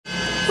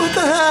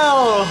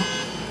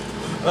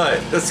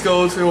Alright, let's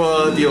go to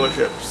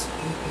dealerships.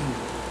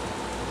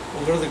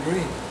 We'll go to the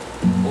green.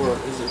 Or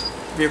is it?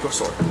 Vehicle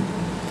store.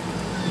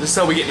 This is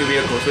how we get new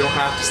vehicles. We don't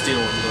have to steal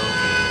them though.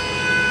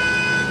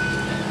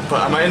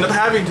 But I might end up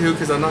having to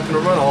because I'm not going to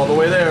run all the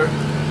way there.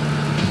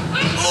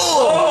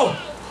 Oh!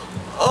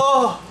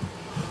 Oh!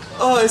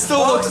 Oh, it still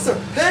looks... Hit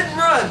and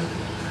run!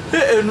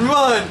 Hit and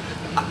run!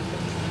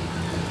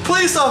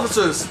 Police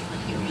officers!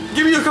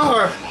 Give me your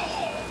car!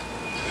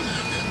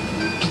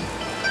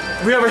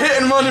 We have a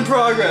hit and run in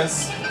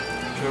progress.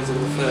 Goes a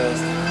little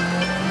fast.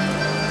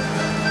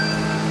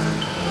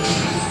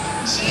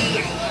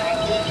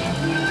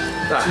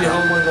 See how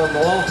much on the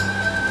wall?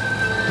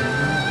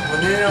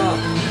 Manila.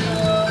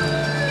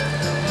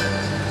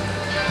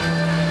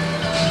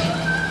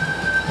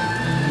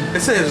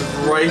 It says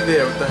right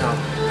there. What the hell?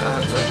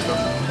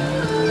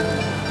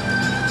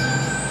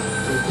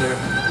 Right there.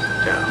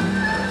 Yeah.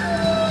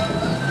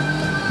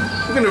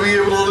 We're gonna be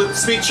able to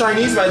speak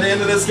Chinese by the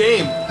end of this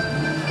game.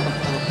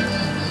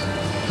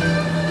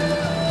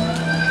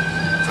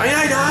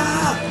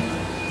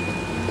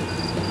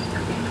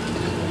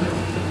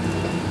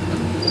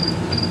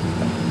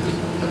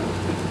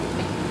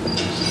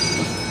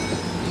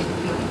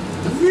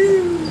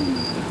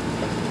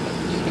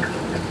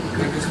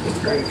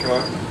 Green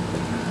car.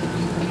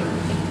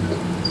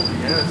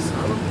 Yes.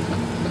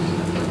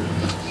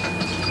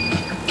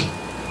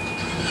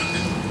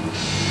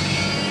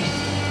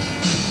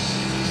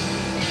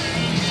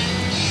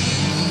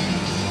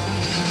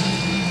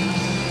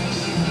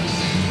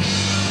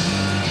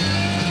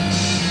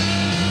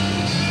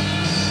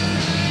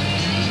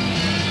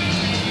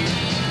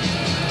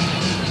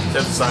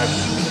 Step aside.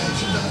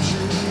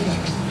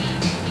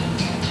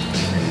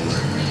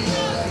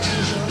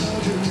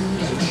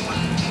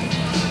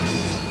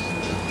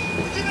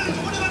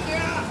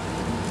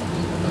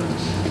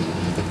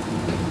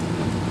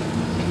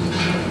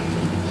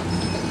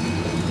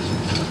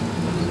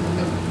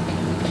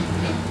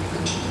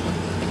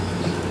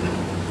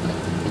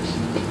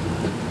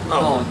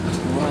 Oh,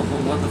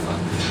 what the fuck?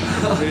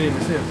 I didn't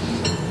even see him.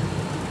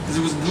 Because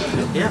it was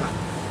moving. Yeah.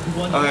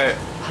 Okay.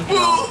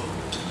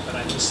 But I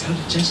will sell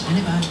to just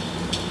anybody.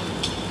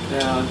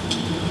 Yeah.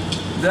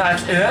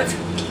 That's it?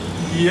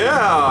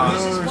 Yeah.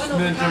 This is one of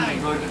a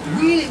kind.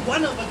 Really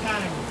one of a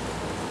kind.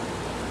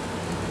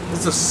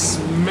 It's a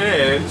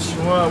smidge.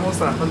 Well, almost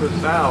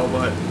 100,000,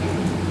 but.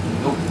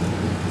 Nope.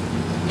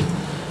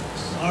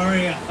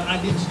 Sorry, but I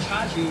didn't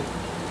charge you.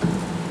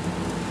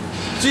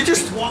 She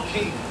just.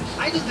 Walking.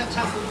 I didn't have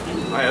time for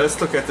anything. Alright,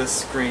 let's look at this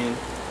screen.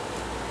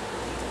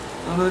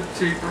 Another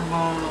cheaper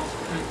model.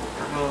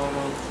 Cheaper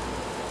model.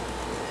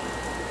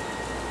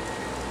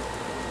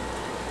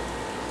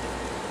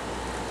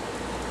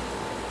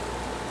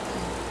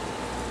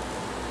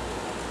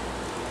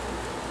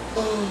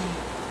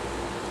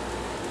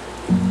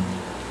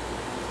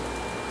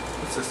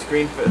 It's a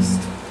screen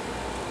fist.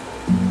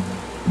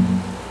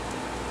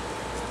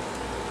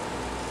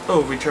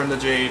 Oh, return the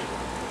jade.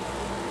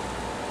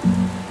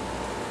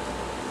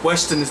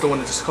 Weston is the one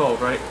that just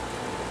called, right?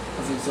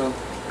 I think so.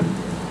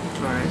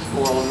 Alright.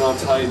 Well, I'm not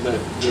tied that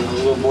there's a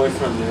little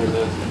boyfriend there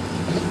that.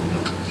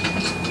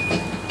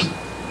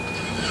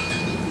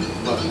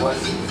 But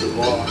Weston's the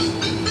boss.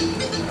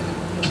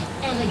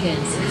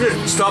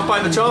 Elegance. Stop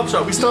by the chop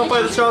shop. We stopped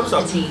by the chop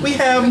shop. We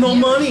have no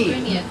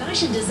money.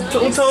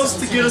 Don't tell us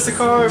to get us a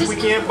car if we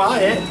can't buy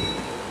it.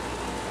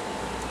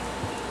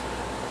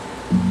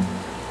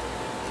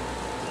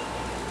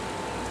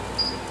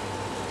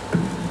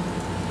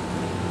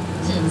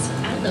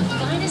 And the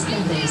finest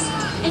leathers,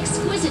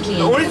 exquisitely.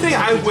 The only thing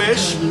I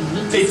wish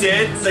they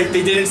did, like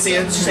they did in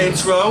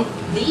Saints Row,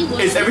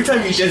 is every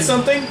time you did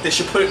something, they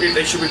should put it.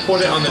 They should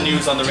report it on the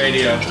news on the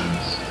radio.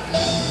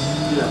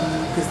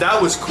 Yeah. Because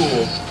that was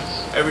cool.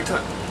 Every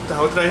time.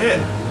 What did I hit?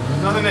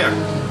 Nothing there.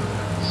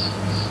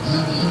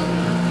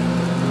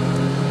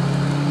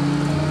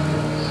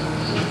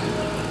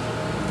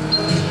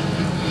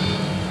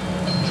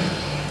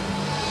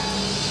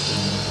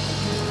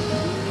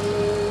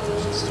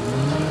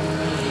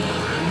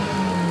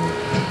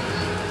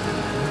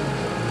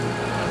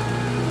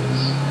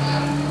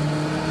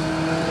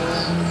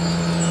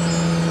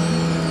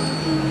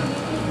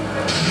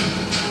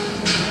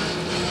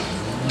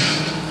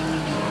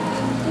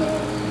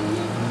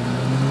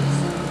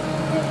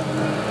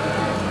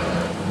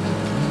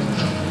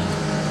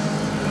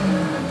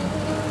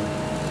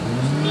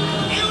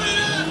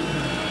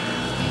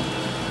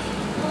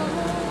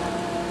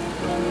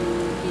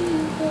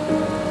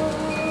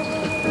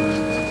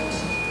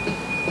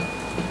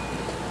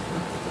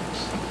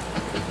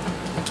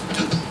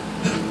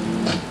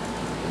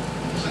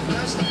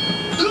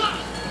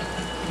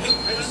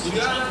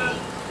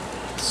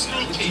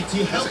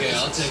 Okay,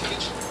 I'll take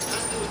it.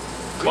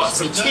 Want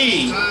some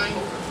tea?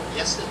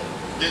 Yesterday.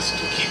 There's to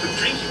keep it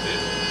drinking then.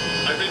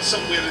 I read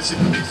somewhere it's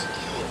secure.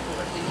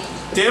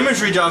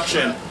 Damage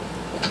reduction.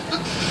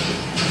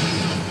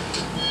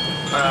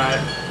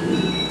 Alright.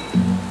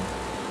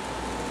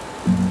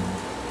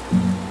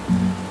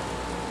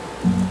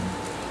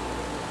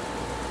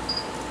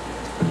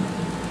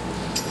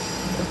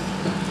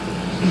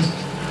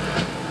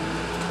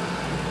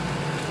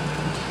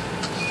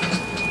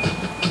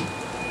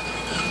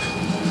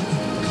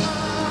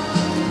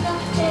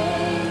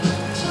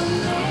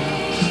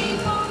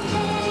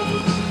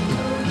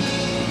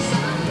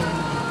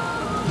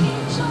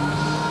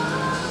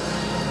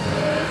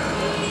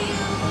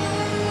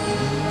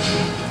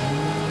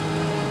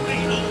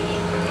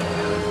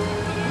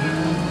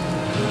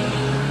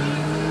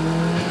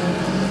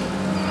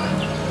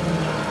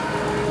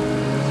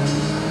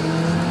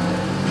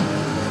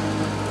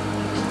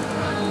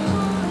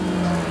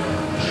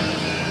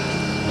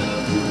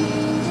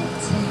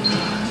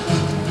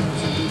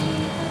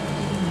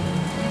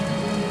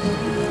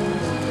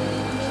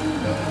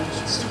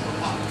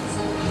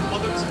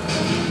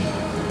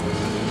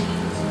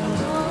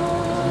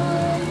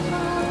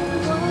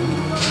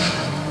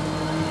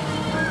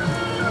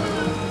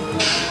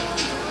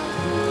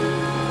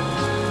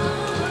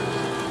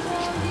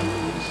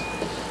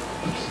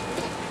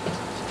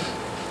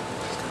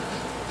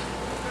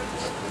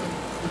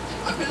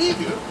 believe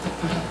you.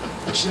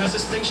 She has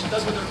this thing she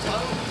does with her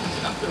tongue.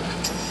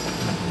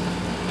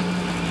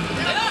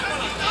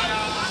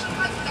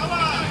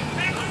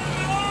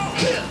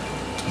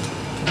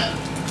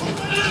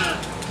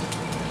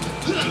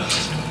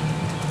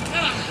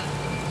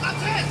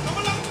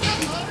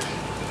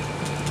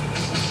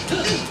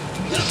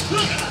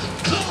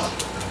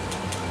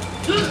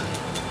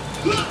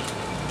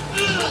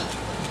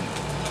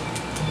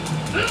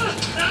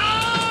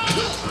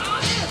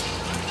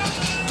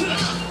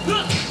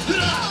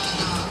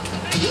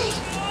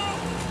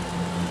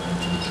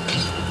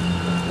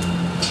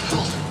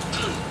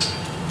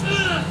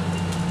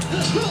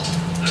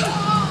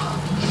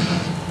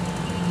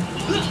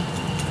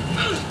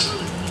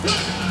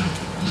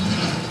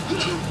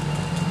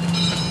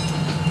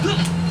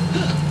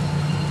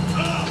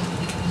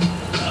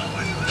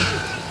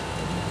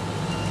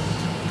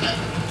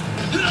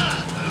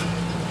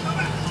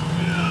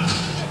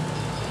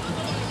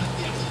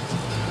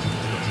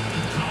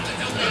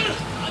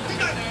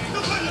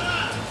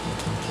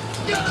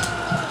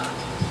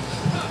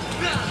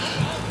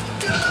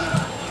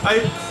 I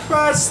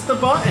pressed the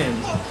button.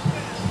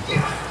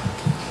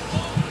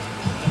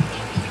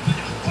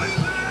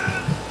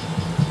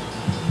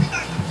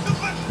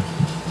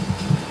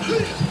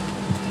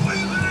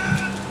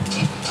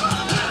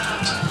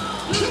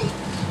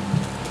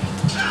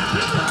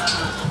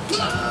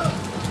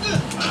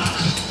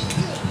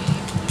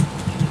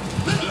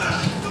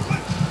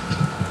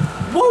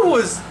 What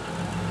was?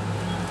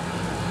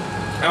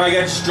 And I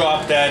got just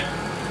dropped dead.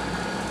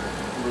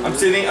 I'm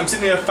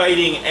sitting there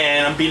fighting,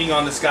 and I'm beating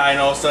on this guy, and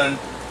all of a sudden,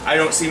 I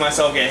don't see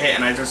myself get hit,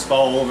 and I just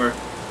fall over.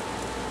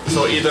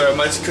 So either it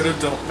might could have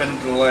been a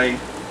delay,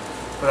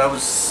 but I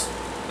was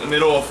in the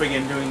middle of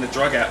friggin' doing the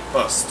drug app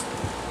bust.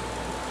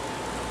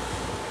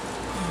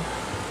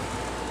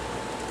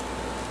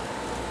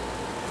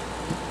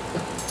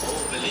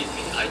 Oh, believe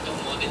me, I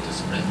don't want it to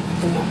spread.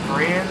 $4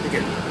 grand to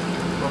get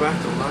go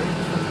back to life.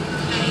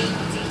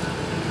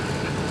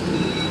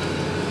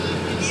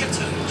 呢一場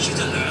輸咗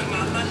2萬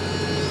蚊。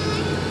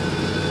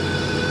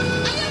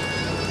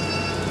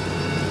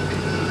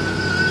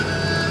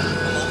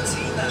我冇錢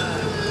啊！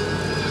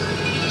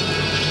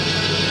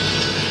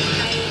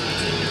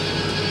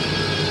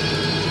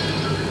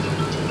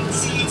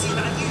獅子蛋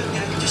呢樣嘢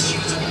就輸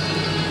咗。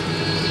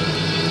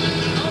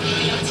我唔係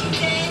有錢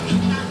啫，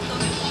但代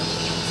表我唔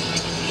用錢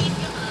嚟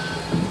㗎嘛。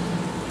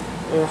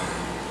Oh.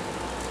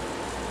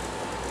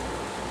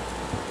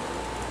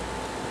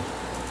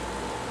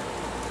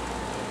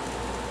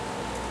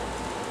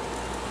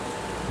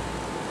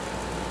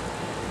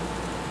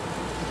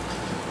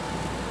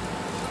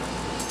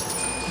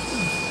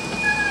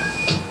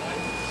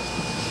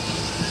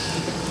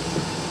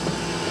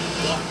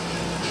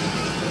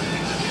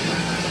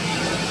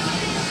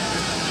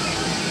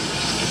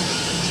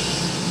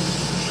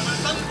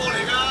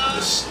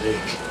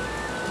 Mistake.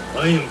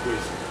 I am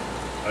grateful.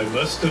 I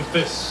must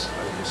confess,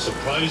 I was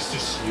surprised to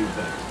see you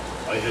back.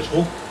 I had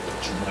hoped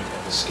that you might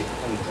have escaped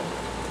Hong Kong.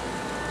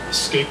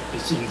 Escaped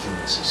its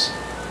influences,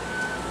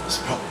 its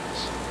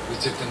problems. We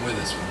took them with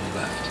us when we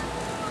left.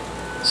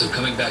 So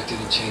coming back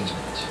didn't change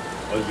much.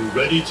 Are you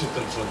ready to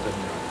confront them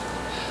now?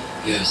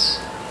 Yes,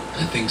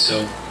 I think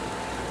so.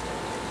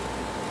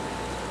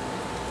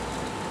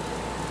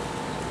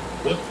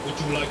 What would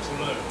you like to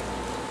learn?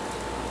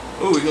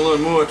 Oh, we can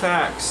learn more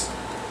attacks.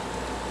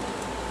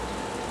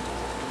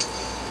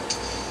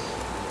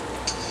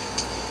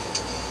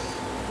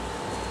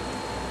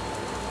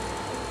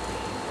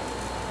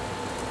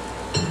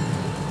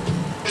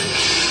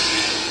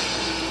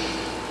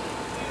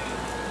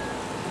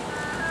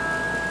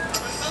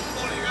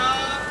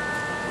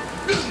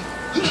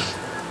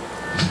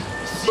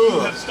 You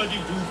have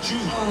studied Wu Ju,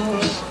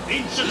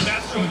 ancient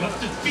master of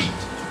busted feet.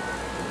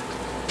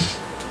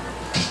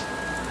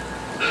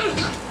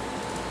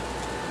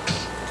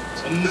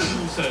 Sun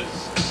Tzu says,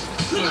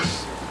 first,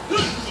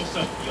 put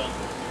yourself beyond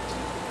the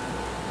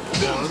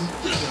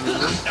feet.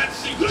 That's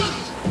it.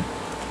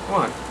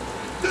 One,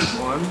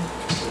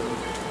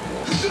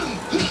 two.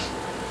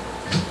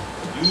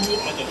 You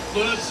are the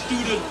first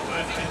student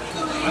I've had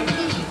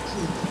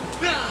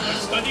by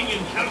studying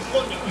in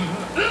California.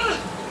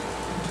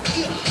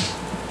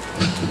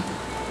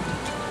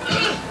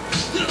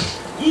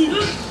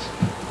 Ooh,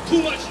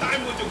 too much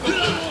time with the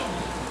girl.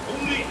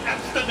 Only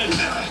abstinence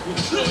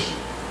will show you.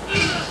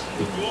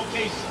 In your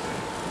case,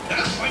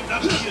 that might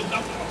not be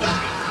enough of a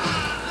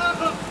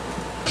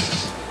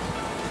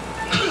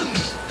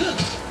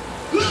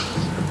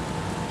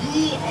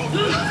You are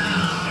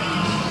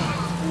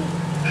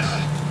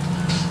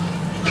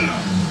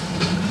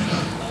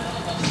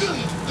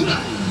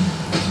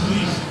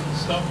Please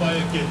stop by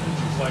again if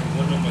you find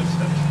one of my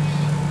statues.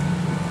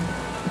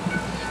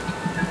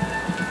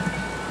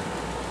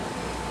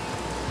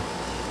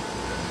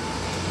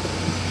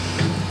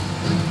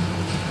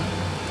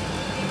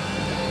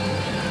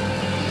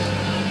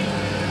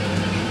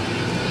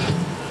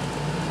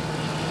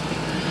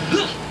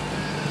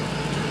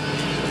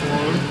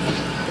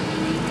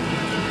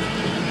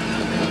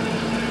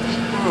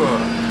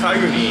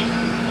 Tiger knee.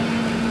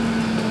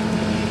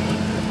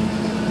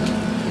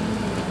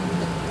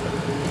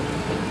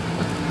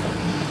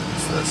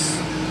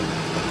 this.